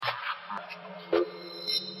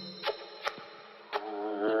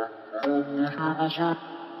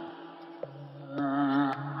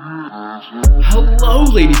Hello,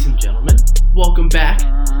 ladies and gentlemen. Welcome back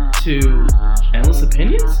to Endless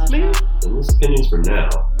Opinions, maybe? Endless Opinions for now.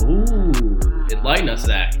 Ooh, enlighten us,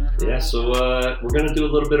 Zach. Yeah, so we're going to do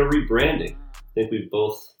a little bit of rebranding. I think we've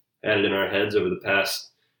both had it in our heads over the past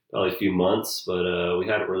probably few months, but we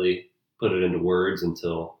hadn't really put it into words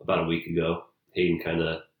until about a week ago. Hayden kind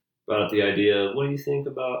of brought up the idea of, what do you think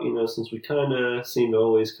about, since we kind of seem to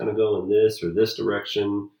always kind of go in this or this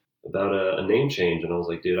direction, about a name change. And I was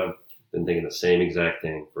like, dude, I've been thinking the same exact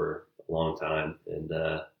thing for a long time. And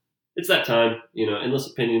it's that time, Endless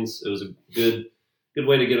Opinions. It was a good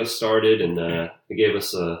way to get us started. And it gave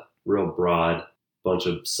us a real broad bunch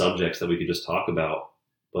of subjects that we could just talk about.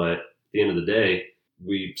 But at the end of the day,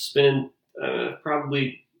 we spend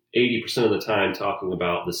probably 80% of the time talking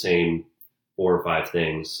about the same 4 or 5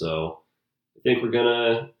 things. So I think we're going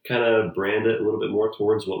to kind of brand it a little bit more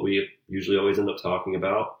towards what we usually always end up talking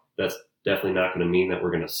about. That's definitely not going to mean that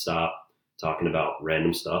we're going to stop talking about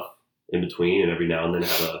random stuff in between, and every now and then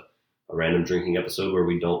have a random drinking episode where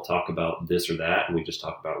we don't talk about this or that, and we just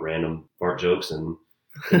talk about random fart jokes and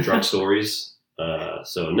drunk stories.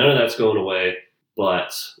 So none of that's going away,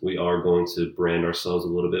 but we are going to brand ourselves a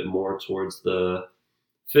little bit more towards the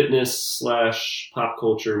fitness / pop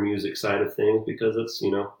culture music side of things, because it's,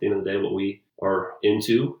 at the end of the day, what we are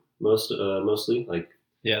into mostly. Like,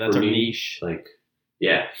 yeah, that's our niche. Like,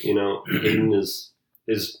 yeah, Hayden is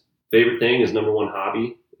his favorite thing, his number one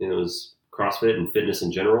hobby, is CrossFit and fitness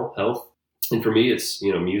in general, health. And for me, it's,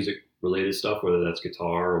 music related stuff, whether that's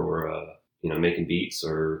guitar or, making beats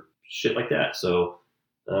or shit like that. So,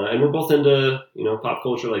 and we're both into, pop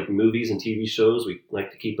culture, like movies and TV shows. We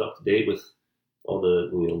like to keep up to date with all the,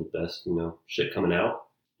 the best, shit coming out.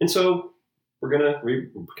 And so we're going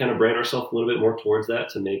to kind of brand ourselves a little bit more towards that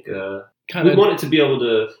to make, we want it to be able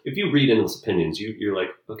to, if you read Endless Opinions, you're like,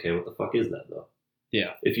 okay, what the fuck is that though?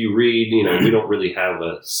 Yeah. If you read, we don't really have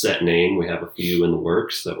a set name. We have a few in the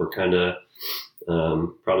works that we're kind of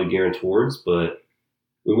probably gearing towards, but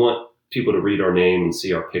we want people to read our name and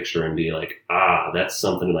see our picture and be like, that's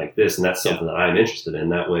something like this, and that's something that I'm interested in.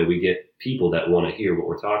 That way we get people that want to hear what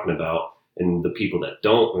we're talking about, and the people that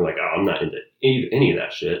don't, we're like, I'm not into any of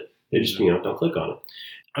that shit. They just, don't click on it.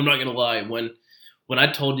 I'm not going to lie. When I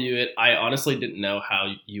told you it, I honestly didn't know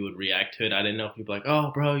how you would react to it. I didn't know if you'd be like,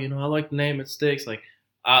 oh, bro, I like the name, it sticks. Like,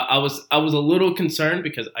 I was a little concerned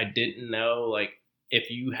because I didn't know, like, if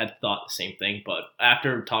you had thought the same thing. But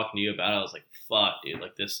after talking to you about it, I was like, fuck, dude,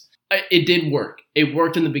 like this. It did work. It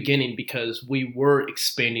worked in the beginning because we were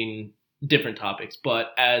expanding different topics.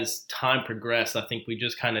 But as time progressed, I think we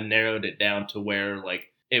just kind of narrowed it down to where,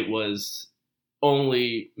 like, it was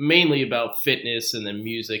mainly about fitness and then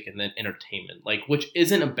music and then entertainment, like, which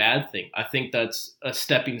isn't a bad thing. I think that's a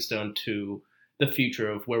stepping stone to the future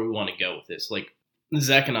of where we want to go with this. Like,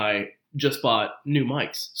 Zach and I just bought new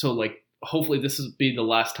mics. So, like, hopefully this will be the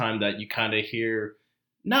last time that you kind of hear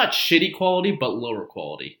not shitty quality, but lower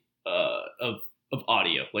quality of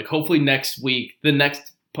audio. Like, hopefully next week, the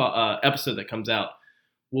next episode that comes out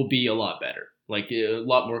will be a lot better. Like, a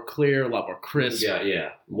lot more clear, a lot more crisp.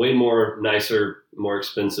 Yeah. Way more nicer, more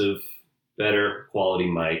expensive, better quality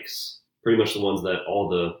mics. Pretty much the ones that all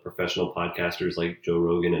the professional podcasters like Joe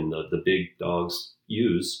Rogan and the big dogs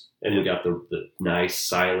use. And we got the nice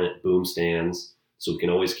silent boom stands, so we can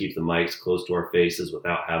always keep the mics close to our faces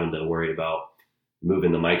without having to worry about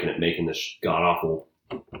moving the mic and it making this god-awful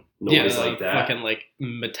noise like that. Fucking, like,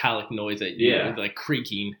 metallic noise that like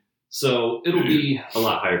creaking. So it'll be a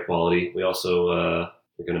lot higher quality. We also are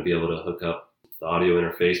going to be able to hook up the audio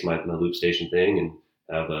interface, my loop station thing, and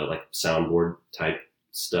have like soundboard type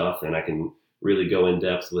stuff. And I can really go in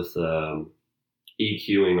depth with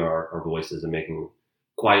EQing our voices and making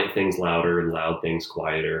quiet things louder and loud things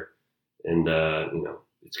quieter. And,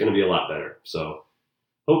 it's going to be a lot better. So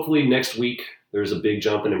hopefully next week there's a big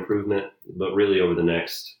jump in improvement, but really over the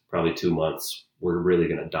next probably 2 months, we're really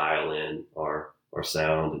going to dial in our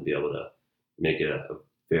sound and be able to make it a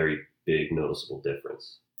very big noticeable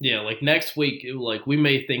difference. Yeah, like next week, like, we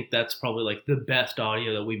may think that's probably like the best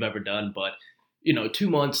audio that we've ever done, but 2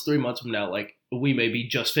 months, 3 months from now, like, we may be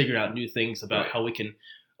just figuring out new things about how we can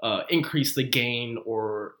increase the gain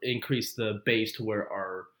or increase the bass to where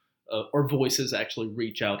our voices actually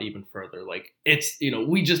reach out even further. Like, it's,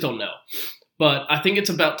 we just don't know. But I think it's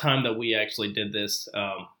about time that we actually did this.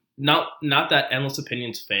 Not that Endless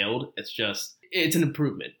Opinions failed. It's an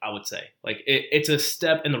improvement, I would say. Like, it's a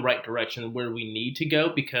step in the right direction where we need to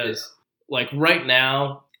go, because like right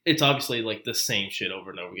now it's obviously like the same shit over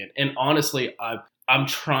and over again. And honestly, I'm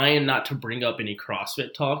trying not to bring up any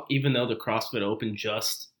CrossFit talk, even though the CrossFit Open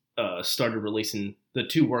just started releasing the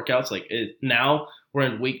 2 workouts. Now we're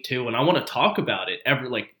in week 2, and I want to talk about it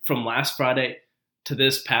from last Friday to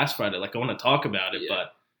this past Friday. I want to talk about it,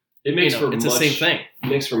 but it makes it's the same thing. It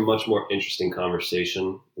makes for much more interesting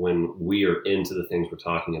conversation when we are into the things we're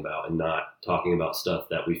talking about and not talking about stuff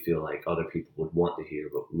that we feel like other people would want to hear,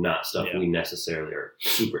 but not stuff we necessarily are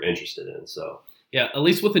super interested in. So yeah, at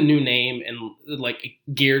least with a new name and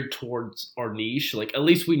geared towards our niche, at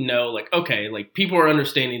least we know okay, people are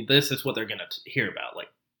understanding this is what they're gonna hear about.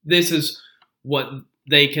 This is what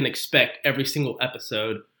they can expect every single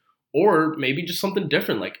episode. Or maybe just something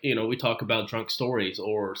different, we talk about drunk stories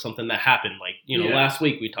or something that happened. Last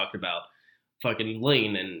week we talked about fucking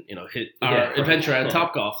Lane and, our adventure at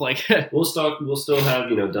Topgolf. We'll still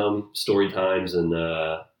have, dumb story times and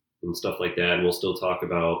stuff like that. And we'll still talk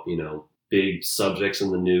about, big subjects in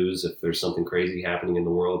the news. If there's something crazy happening in the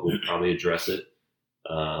world, we'll probably address it.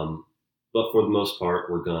 But for the most part,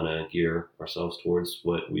 we're going to gear ourselves towards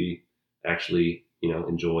what we actually,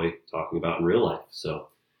 enjoy talking about in real life. So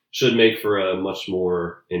should make for a much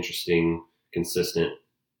more interesting, consistent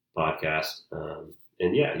podcast.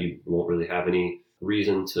 And yeah, you won't really have any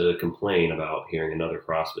reason to complain about hearing another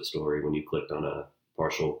CrossFit story when you clicked on a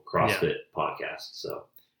partial CrossFit podcast. So,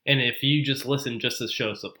 and if you just listen just to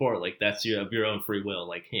show support, that's your own free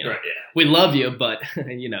will. We love you, but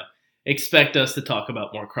expect us to talk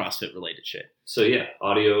about more CrossFit related shit. So yeah,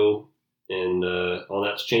 audio and all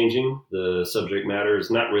that's changing. The subject matter is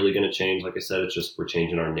not really going to change. Like I said, it's just we're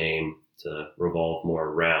changing our name to revolve more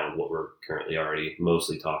around what we're currently already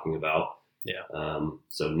mostly talking about. Yeah.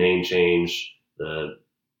 So name change, the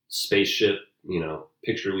spaceship,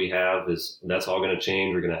 picture we have that's all going to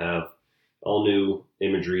change. We're going to have all new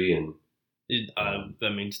imagery and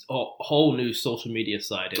whole new social media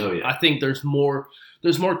side. And yeah. I think there's more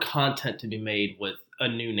content to be made with a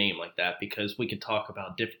new name like that, because we could talk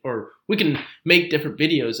about we can make different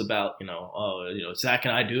videos about, Zach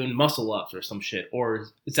and I doing muscle ups or some shit, or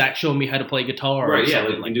Zach showing me how to play guitar. Right. Or yeah.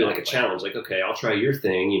 We can do a challenge. Okay, I'll try your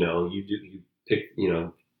thing. You pick,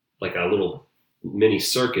 a little mini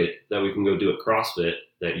circuit that we can go do at CrossFit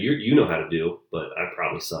that you know how to do, but I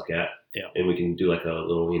probably suck at. Yeah. And we can do a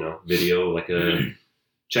little, video, a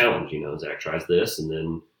challenge, Zach tries this, and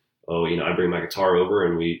then, I bring my guitar over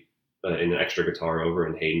and we, an extra guitar over,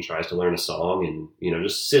 and Hayden tries to learn a song, and,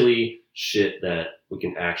 just silly shit that we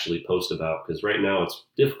can actually post about. Because right now it's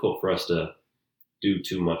difficult for us to do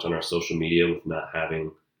too much on our social media with not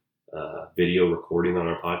having video recording on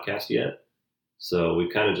our podcast yet. So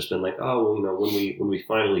we've kind of just been when we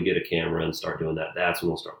finally get a camera and start doing that, that's when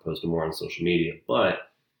we'll start posting more on social media. But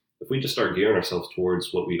if we just start gearing ourselves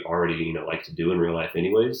towards what we already, like to do in real life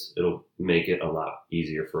anyways, it'll make it a lot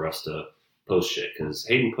easier for us to post shit. Because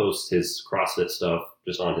Hayden posts his CrossFit stuff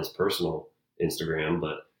just on his personal Instagram,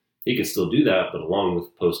 but he can still do that, but along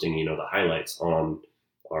with posting, the highlights on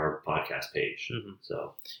our podcast page. Mm-hmm.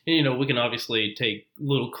 So, and, we can obviously take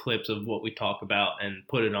little clips of what we talk about and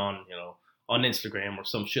put it on, on Instagram or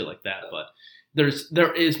some shit like that. But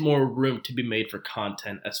there is more room to be made for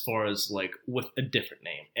content as far as with a different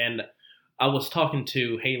name. And I was talking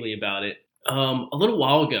to Haley about it a little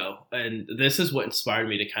while ago, and this is what inspired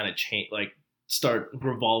me to kind of change, start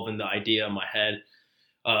revolving the idea in my head.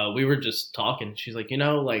 We were just talking. She's like,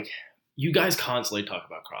 you guys constantly talk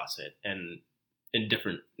about CrossFit and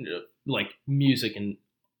different music and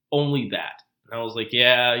only that. And I was like,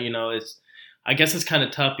 yeah, I guess it's kind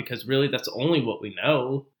of tough because really that's only what we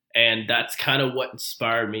know. And that's kind of what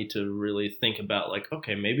inspired me to really think about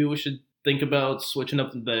okay, maybe we should think about switching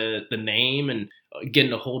up the name and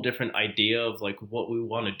getting a whole different idea of what we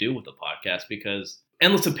want to do with the podcast. Because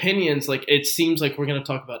Endless Opinions, it seems like we're going to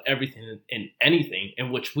talk about everything and anything,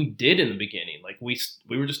 in which we did in the beginning.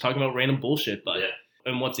 We were just talking about random bullshit, but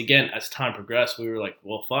and once again, as time progressed, we were like,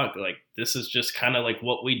 well, fuck, this is just kind of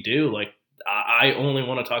what we do. I only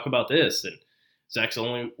want to talk about this, and Zach's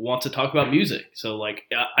only wants to talk about music. So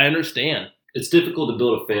I understand. It's difficult to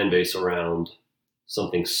build a fan base around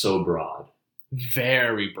something so broad.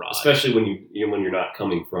 Very broad. Especially when you're not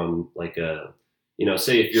coming from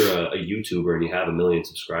say if you're a YouTuber and you have 1 million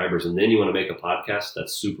subscribers and then you want to make a podcast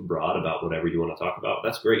that's super broad about whatever you want to talk about,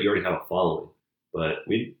 that's great. You already have a following. But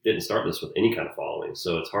we didn't start this with any kind of following.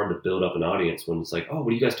 So it's hard to build up an audience when it's what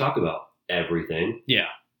do you guys talk about? Everything. Yeah.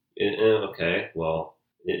 Okay, well,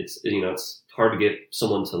 it's hard to get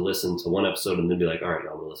someone to listen to one episode and then be like, all right,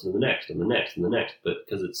 I'm going to listen to the next and the next and the next, but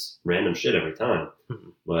because it's random shit every time. Mm-hmm.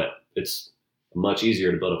 But it's much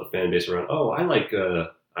easier to build up a fan base around, I like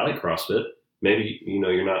CrossFit. maybe,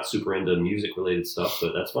 you're not super into music related stuff,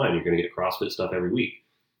 but that's fine. You're going to get CrossFit stuff every week.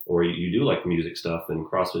 Or you do like music stuff and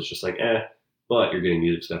CrossFit's just like, but you're getting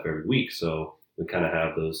music stuff every week. So we kind of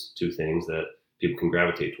have those two things that people can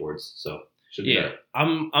gravitate towards. So should be better.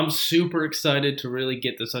 I'm super excited to really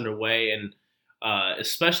get this underway, and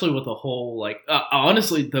especially with the whole, like,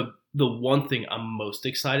 honestly, the one thing I'm most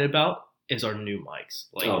excited about is our new mics.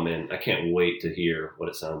 Like, oh man, I can't wait to hear what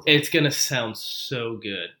it sounds like. It's gonna sound so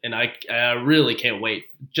good, and I really can't wait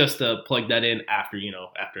just to plug that in after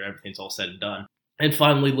everything's all said and done, and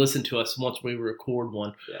finally listen to us once we record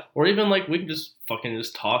one, or even like we can just fucking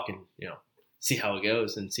just talk and see how it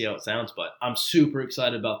goes and see how it sounds. But I'm super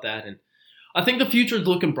excited about that, and I think the future is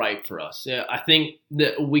looking bright for us. Yeah, I think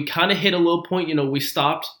that we kind of hit a low point.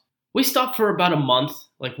 We stopped for about a month.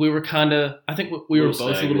 Like we were I think we were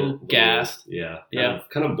both a little gassed.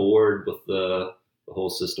 Kind of bored with the whole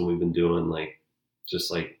system we've been doing. Like,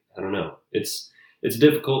 just like, I don't know. It's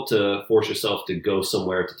difficult to force yourself to go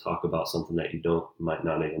somewhere to talk about something that you might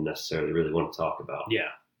not even necessarily really want to talk about. Yeah.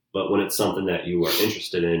 But when it's something that you are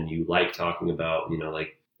interested in, you like talking about,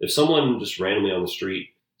 like if someone just randomly on the street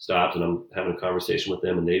stops and I'm having a conversation with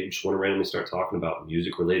them and they just want to randomly start talking about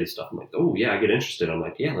music related stuff, I'm like, oh yeah, I get interested. I'm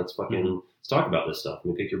like, yeah, let's let's talk about this stuff.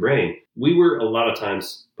 Let me pick your brain. We were a lot of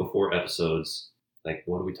times before episodes, like,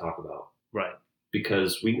 what do we talk about? Right.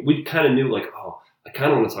 Because we kind of knew, like, oh, I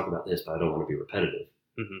kind of want to talk about this, but I don't want to be repetitive.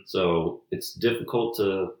 Mm-hmm. So it's difficult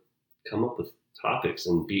to come up with topics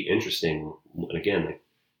and be interesting. And again, like,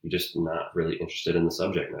 you're just not really interested in the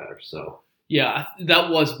subject matter. So yeah, that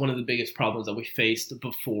was one of the biggest problems that we faced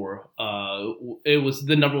before. It was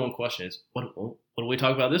the number one question is, what do we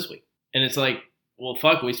talk about this week? And it's like, well,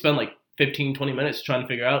 fuck, we spend like 15, 20 minutes trying to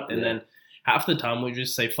figure out. And then half the time we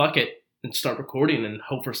just say, fuck it, and start recording and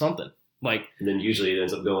hope for something. Like, and then usually it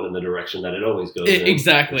ends up going in the direction that it always goes in.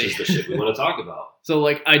 Exactly. Which is the shit we want to talk about. So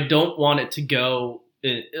like, I don't want it to go...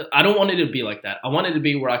 I don't want it to be like that. I want it to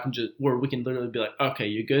be where we can literally be like, okay,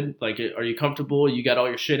 you good? Like, are you comfortable? You got all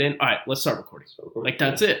your shit in? All right, let's start recording. Like,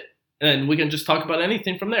 that's it. And we can just talk about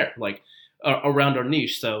anything from there, like around our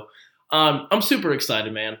niche. So I'm super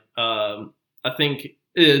excited, man. I think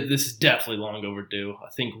this is definitely long overdue. I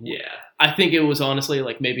think it was honestly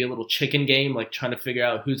like maybe a little chicken game, like trying to figure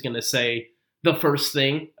out who's going to say the first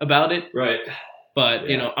thing about it. Right. But,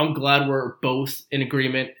 I'm glad we're both in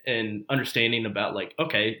agreement and understanding about, like,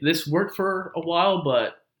 okay, this worked for a while,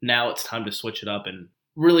 but now it's time to switch it up and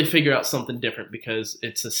really figure out something different because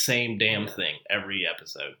it's the same damn thing every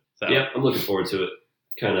episode. So, yeah, I'm looking forward to it.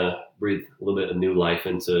 Kind of breathe a little bit of new life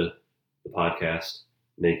into the podcast,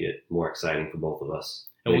 make it more exciting for both of us.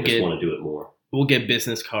 And we just want to do it more. We'll get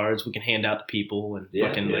business cards we can hand out to people. And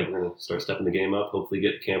we're going to start stepping the game up, hopefully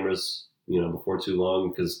get cameras, before too long,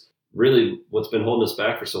 because really, what's been holding us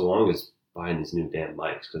back for so long is buying these new damn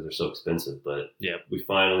mics because they're so expensive. But we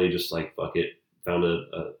finally just like, fuck it, found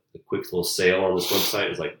a quick little sale on this website.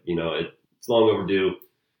 It's like, it's long overdue.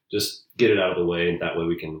 Just get it out of the way, and that way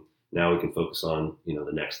we can focus on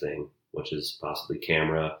the next thing, which is possibly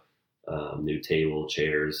camera, new table,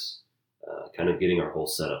 chairs, kind of getting our whole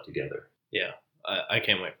setup together. Yeah, I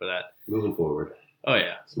can't wait for that. Moving forward. Oh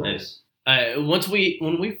yeah, it's nice.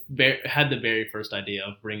 When we had the very first idea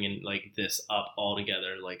of bringing like this up all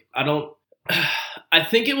together, like I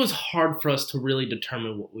think it was hard for us to really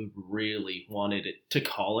determine what we really wanted it to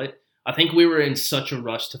call it. I think we were in such a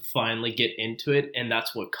rush to finally get into it, and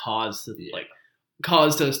that's what caused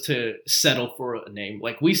us to settle for a name.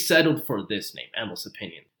 Like, we settled for this name, Endless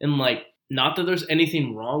Opinion, and like, not that there's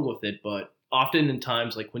anything wrong with it, but often in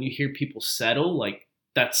times, like when you hear people settle, like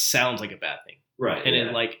that sounds like a bad thing. Right. And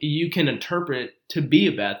then, like, you can interpret it to be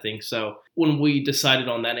a bad thing. So when we decided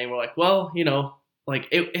on that name, we're like, well, like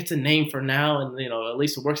it's a name for now, and at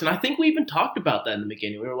least it works. And I think we even talked about that in the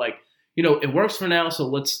beginning. We were like, it works for now, so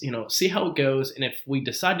let's see how it goes. And if we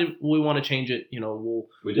decided we want to change it, we'll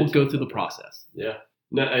go through the process. Yeah.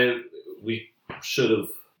 No, we should have.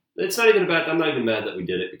 It's not even bad. I'm not even mad that we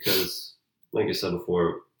did it because, like I said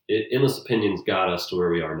before, Endless Opinions got us to where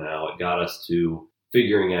we are now. It got us to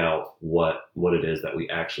figuring out what it is that we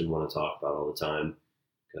actually want to talk about all the time,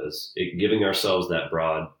 because giving ourselves that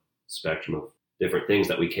broad spectrum of different things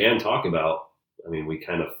that we can talk about, I mean, we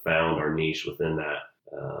kind of found our niche within that.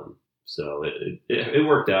 So it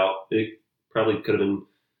worked out. It probably could have been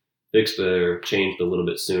fixed or changed a little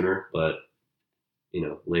bit sooner, but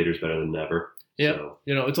later's better than never. Yeah. So.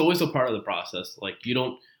 It's always a part of the process. Like,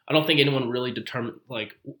 I don't think anyone really determined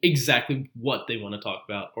like exactly what they want to talk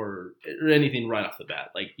about or anything right off the bat.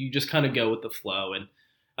 Like, you just kind of go with the flow. And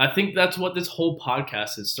I think that's what this whole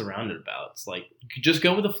podcast is surrounded about. It's like, you just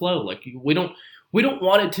go with the flow. Like, we don't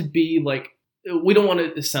want it to be like we don't want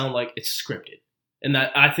it to sound like it's scripted. And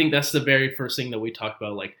that I think that's the very first thing that we talked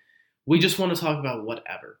about. Like, we just want to talk about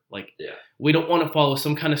whatever. Like, we don't want to follow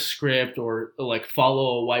some kind of script or like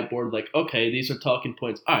follow a whiteboard. Like, okay, these are talking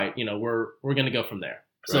points. All right, we're gonna go from there.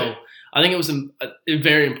 Right. So I think it was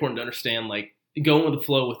very important to understand, like, going with the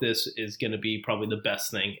flow with this is going to be probably the best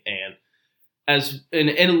thing. And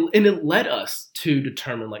it led us to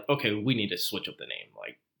determine, like, okay, we need to switch up the name.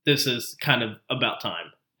 Like, this is kind of about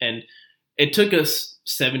time. And it took us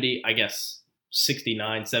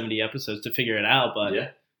 69, 70 episodes to figure it out.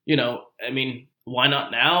 But, I mean, why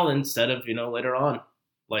not now instead of, later on?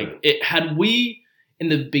 Like, had we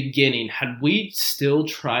still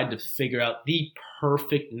tried to figure out the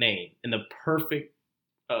perfect name and the perfect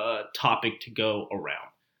topic to go around,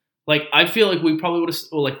 like, I feel like we probably would have,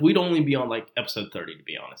 like, we'd only be on like episode 30, to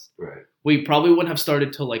be honest. Right. We probably wouldn't have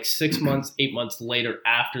started till like 6 months, 8 months later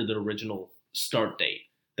after the original start date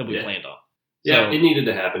that we planned on. Yeah, so, it needed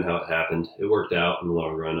to happen how it happened. It worked out in the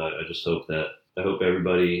long run. I just hope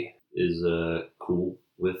everybody is cool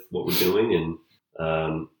with what we're doing. And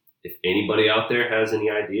if anybody out there has any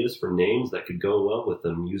ideas for names that could go well with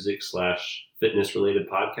a music/fitness related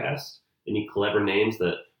podcast, any clever names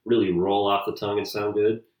that really roll off the tongue and sound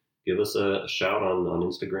good, give us a shout on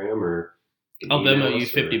Instagram, or I'll Venmo you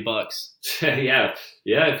 $50. yeah.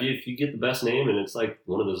 If you get the best name and it's like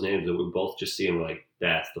one of those names that we both just see and we're like,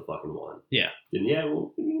 that's the fucking one. Yeah. Then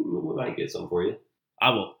we might get some for you.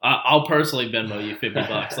 I will. I'll personally Venmo you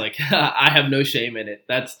 $50. Like, I have no shame in it.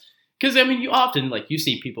 That's because, I mean, you often, like, you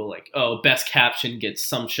see people like, oh, best caption gets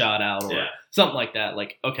some shout out or something like that.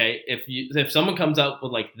 Like, okay, if someone comes up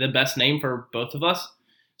with like the best name for both of us,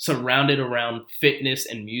 surrounded around fitness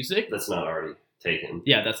and music, that's not already taken.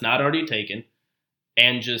 Yeah, that's not already taken,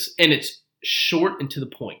 and it's short and to the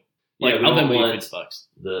point. Like, I'll Venmo you $50.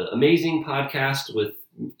 The amazing podcast with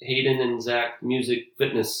Hayden and Zach, music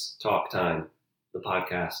fitness talk time. The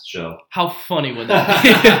podcast show. How funny would that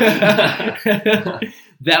be?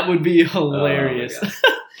 That would be hilarious.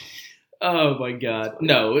 Oh my god.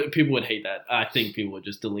 No, people would hate that. I think people would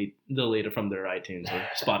just delete it from their iTunes or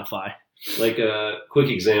Spotify. Like a quick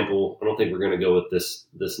example, I don't think we're going to go with this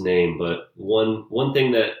name, but one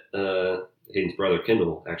thing that Hayden's brother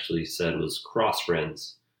Kendall actually said was cross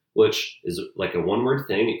friends, which is like a one-word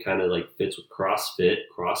thing. It kind of like fits with CrossFit,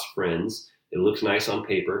 cross friends. It looks nice on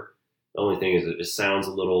paper. The only thing is it sounds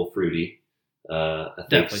a little fruity. I think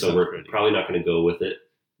definitely so. We're probably not going to go with it,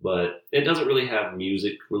 but it doesn't really have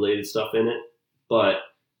music related stuff in it. But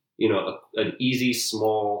an easy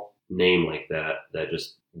small name like that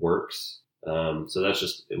just works. So that's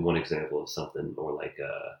just one example of something. Or like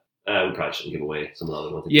we probably shouldn't give away some of the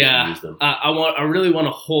other ones. Yeah, use them. I really want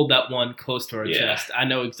to hold that one close to our chest. I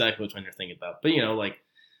know exactly which one you're thinking about, but like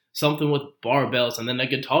something with barbells and then a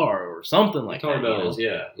guitar or something like guitar that. Bells,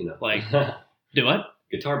 like do what?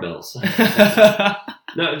 Guitar bells.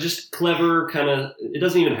 No, just clever kind of. It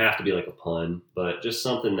doesn't even have to be like a pun, but just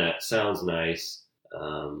something that sounds nice,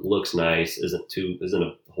 looks nice, isn't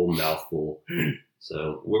a whole mouthful.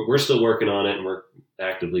 So we're still working on it, and we're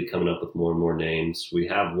actively coming up with more and more names. We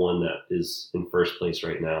have one that is in first place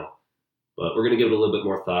right now, but we're going to give it a little bit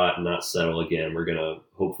more thought and not settle again. We're going to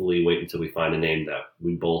hopefully wait until we find a name that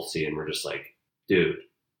we both see and we're just like, dude,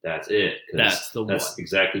 that's it. That's one. That's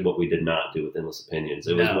exactly what we did not do with Endless Opinions.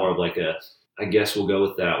 It was more of like I guess we'll go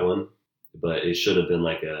with that one, but it should have been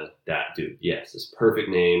like that dude. Yes, this perfect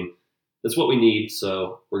name. That's what we need.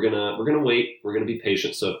 So we're gonna wait. We're gonna be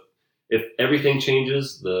patient. So if everything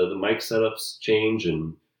changes, the mic setups change,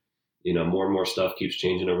 and more and more stuff keeps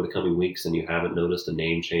changing over the coming weeks, and you haven't noticed a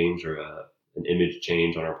name change or an image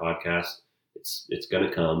change on our podcast, it's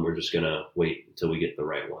gonna come. We're just gonna wait until we get the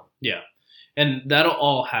right one. Yeah. And that'll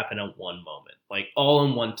all happen at one moment, like all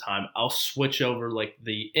in one time. I'll switch over like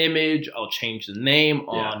the image. I'll change the name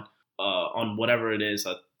on whatever it is.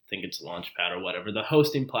 I think it's Launchpad or whatever, the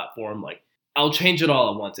hosting platform. Like, I'll change it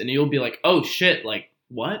all at once, and you'll be like, "Oh shit! Like,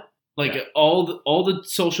 what?" Like all the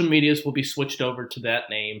social medias will be switched over to that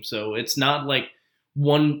name. So it's not like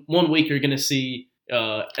one week you're gonna see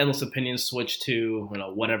Endless Opinions switch to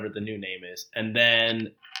whatever the new name is, and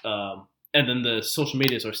then the social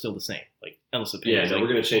medias are still the same, like Endless Opinions. Yeah, we're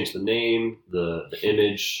going to change the name, the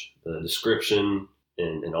image, the description,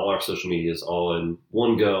 and all our social medias all in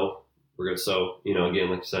one go. We're going to, again,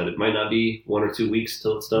 like I said, it might not be 1 or 2 weeks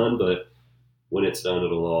till it's done, but when it's done,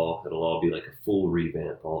 it'll all be like a full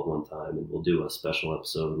revamp all at one time, and we'll do a special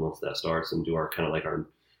episode once that starts and do our kind of like our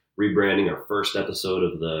rebranding, our first episode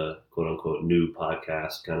of the quote unquote new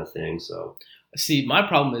podcast kind of thing. So, see, my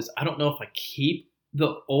problem is I don't know if I keep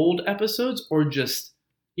the old episodes or just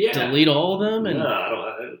delete all of them. And I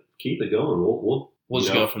don't keep it going. We'll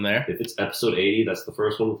just go from there. If it's episode 80, that's the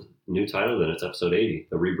first one with a new title, then it's episode 80,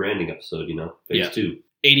 the rebranding episode, phase 2.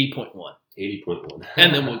 80.1. 80.1.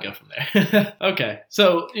 And then we'll go from there. Okay.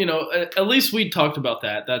 So, at least we talked about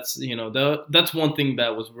that. That's, that's one thing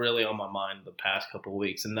that was really on my mind the past couple of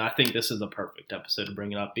weeks. And I think this is the perfect episode to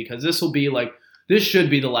bring it up because this should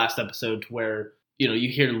be the last episode to where, you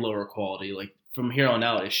hear lower quality. Like from here on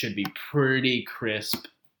out, it should be pretty crisp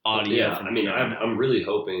audio. Yeah. I'm really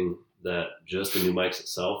hoping that just the new mics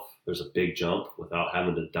itself, there's a big jump without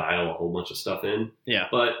having to dial a whole bunch of stuff in. Yeah.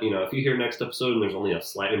 But, if you hear next episode and there's only a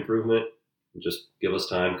slight improvement, just give us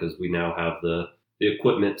time because we now have the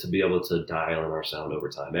equipment to be able to dial in our sound over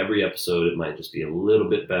time. Every episode, it might just be a little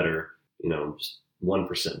bit better, just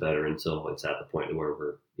 1% better until it's at the point where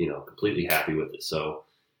we're, completely happy with it. So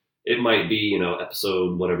it might be,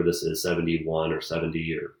 episode, whatever this is, 71 or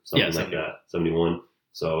 70 or something like that, 71.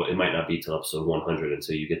 So it might not be till episode 100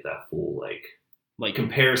 until you get that full, like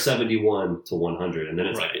compare 71 to 100. And then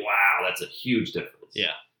it's like, wow, that's a huge difference.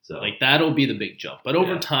 Yeah. So that'll be the big jump. But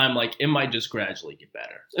over time, it might just gradually get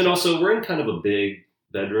better. And also, we're in kind of a big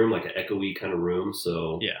bedroom, like an echoey kind of room.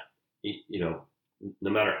 So, no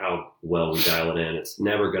matter how well we dial it in, it's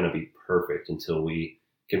never going to be perfect until we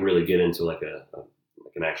can really get into like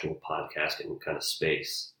an actual podcasting kind of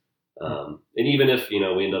space. And even if,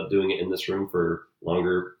 we end up doing it in this room for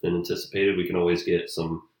longer than anticipated, we can always get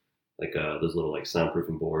some those little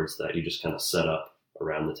soundproofing boards that you just kind of set up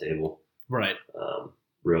around the table. Right.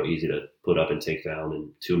 Real easy to put up and take down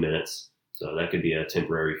in 2 minutes. So that could be a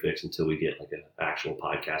temporary fix until we get an actual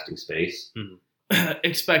podcasting space. Mm-hmm.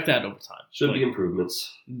 Expect that over time. Should be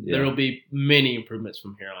improvements. There will be many improvements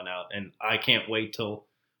from here on out. And I can't wait till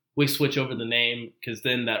we switch over the name because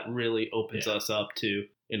then that really opens us up to,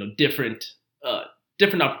 different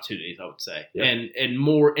opportunities, I would say, and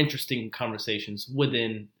more interesting conversations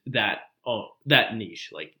within that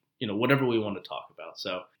niche, whatever we want to talk about.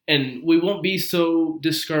 So, and we won't be so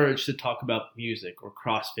discouraged to talk about music or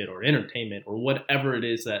CrossFit or entertainment or whatever it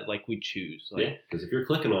is that we choose. Because if you're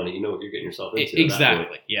clicking on it, you know what you're getting yourself into.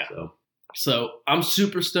 Exactly. Yeah. So I'm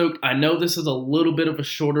super stoked. I know this is a little bit of a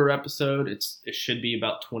shorter episode. It should be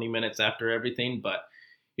about 20 minutes after everything, but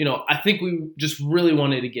I think we just really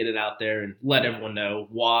wanted to get it out there and let everyone know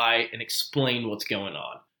why and explain what's going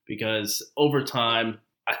on. Because over time,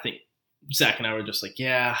 I think Zach and I were just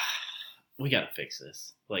we got to fix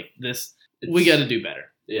this. We got to do better.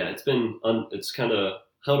 Yeah, it's kind of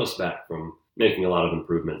held us back from making a lot of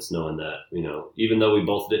improvements, knowing that, even though we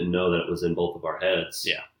both didn't know that it was in both of our heads,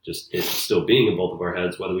 just it still being in both of our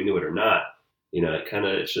heads, whether we knew it or not,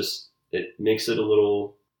 it makes it a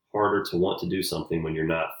little harder to want to do something when you're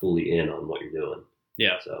not fully in on what you're doing.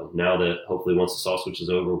 Yeah. So now that hopefully once the soft switch is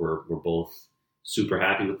over, we're both super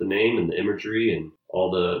happy with the name and the imagery and all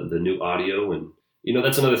the new audio. And,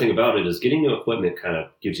 that's another thing about it is getting new equipment kind of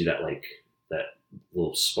gives you that that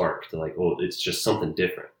little spark to it's just something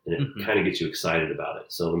different. And it kind of gets you excited about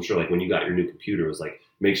it. So I'm sure when you got your new computer, it was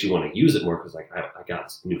makes you want to use it more because I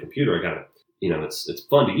got a new computer. I got to, it's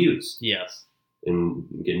fun to use. Yes. And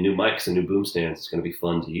getting new mics and new boom stands, it's going to be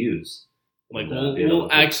fun to use.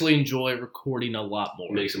 We'll actually enjoy recording a lot more.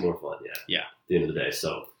 It makes it more fun, yeah. Yeah. At the end of the day.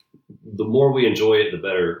 So the more we enjoy it, the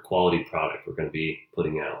better quality product we're going to be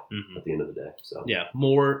putting out at the end of the day. So yeah,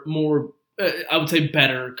 more I would say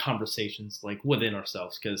better conversations within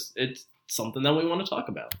ourselves because it's something that we want to talk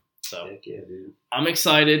about. So heck yeah, dude. I'm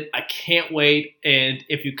excited. I can't wait. And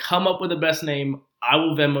if you come up with the best name, I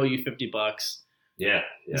will Venmo you $50. Yeah.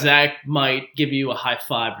 Zach might give you a high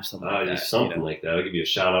five or something like that. Something like that. I'll give you a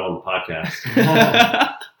shout out on the podcast.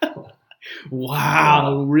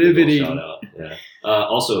 Wow, riveting. Shout out. Yeah.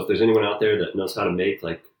 Also, if there's anyone out there that knows how to make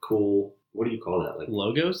cool, what do you call that?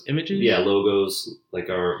 Logos, images? Yeah, logos.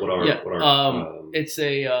 It's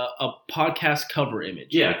a podcast cover image.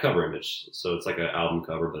 Yeah, cover image. So it's like an album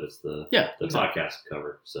cover, but it's the podcast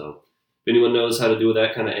cover. So if anyone knows how to do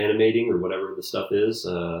that kind of animating or whatever the stuff is,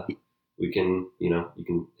 we can, you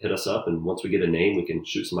can hit us up, and once we get a name, we can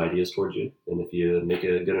shoot some ideas towards you. And if you make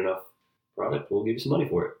a good enough product, we'll give you some money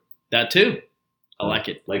for it. That too. I like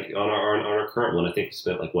it. On our current one, I think we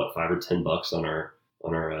spent $5 or $10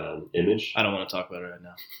 on our image. I don't want to talk about it right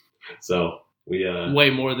now. So we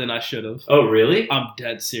way more than I should have. Oh really? I'm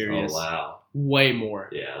dead serious. Oh wow. Way more.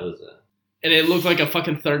 Yeah, it was and it looked like a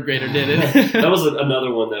fucking third grader did it. That was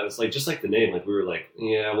another one that was just like the name. We were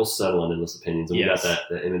yeah, we'll settle on endless opinions. And we got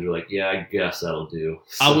that image. We're yeah, I guess that'll do.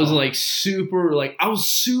 So. I was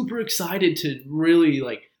super excited to really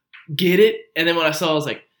get it. And then when I saw it, I was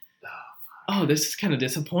oh, this is kind of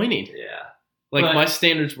disappointing. Yeah. Like But- my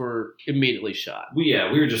standards were immediately shot. We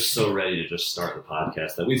were just so ready to just start the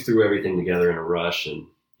podcast that we threw everything together in a rush, and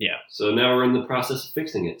Yeah. So now we're in the process of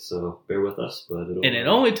fixing it. So bear with us, but it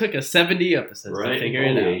only took us 70 episodes to figure it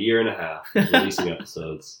only out. a year and a half of releasing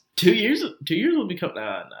episodes. 2 years. 2 years will become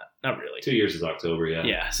not really. 2 years is October, yeah.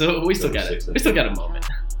 Yeah. So we still got it. 36, We still got a moment.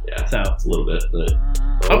 Yeah, So it's a little bit, but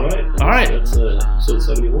Oh, all right. all right. That's episode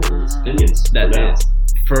 71. It's opinions. that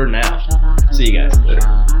for now. is for now. See you guys Later.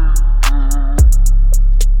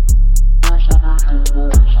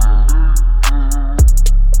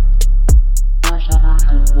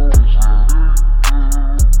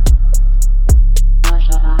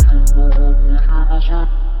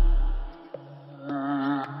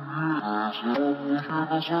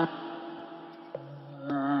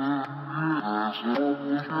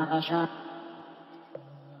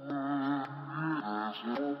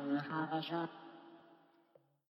 Shut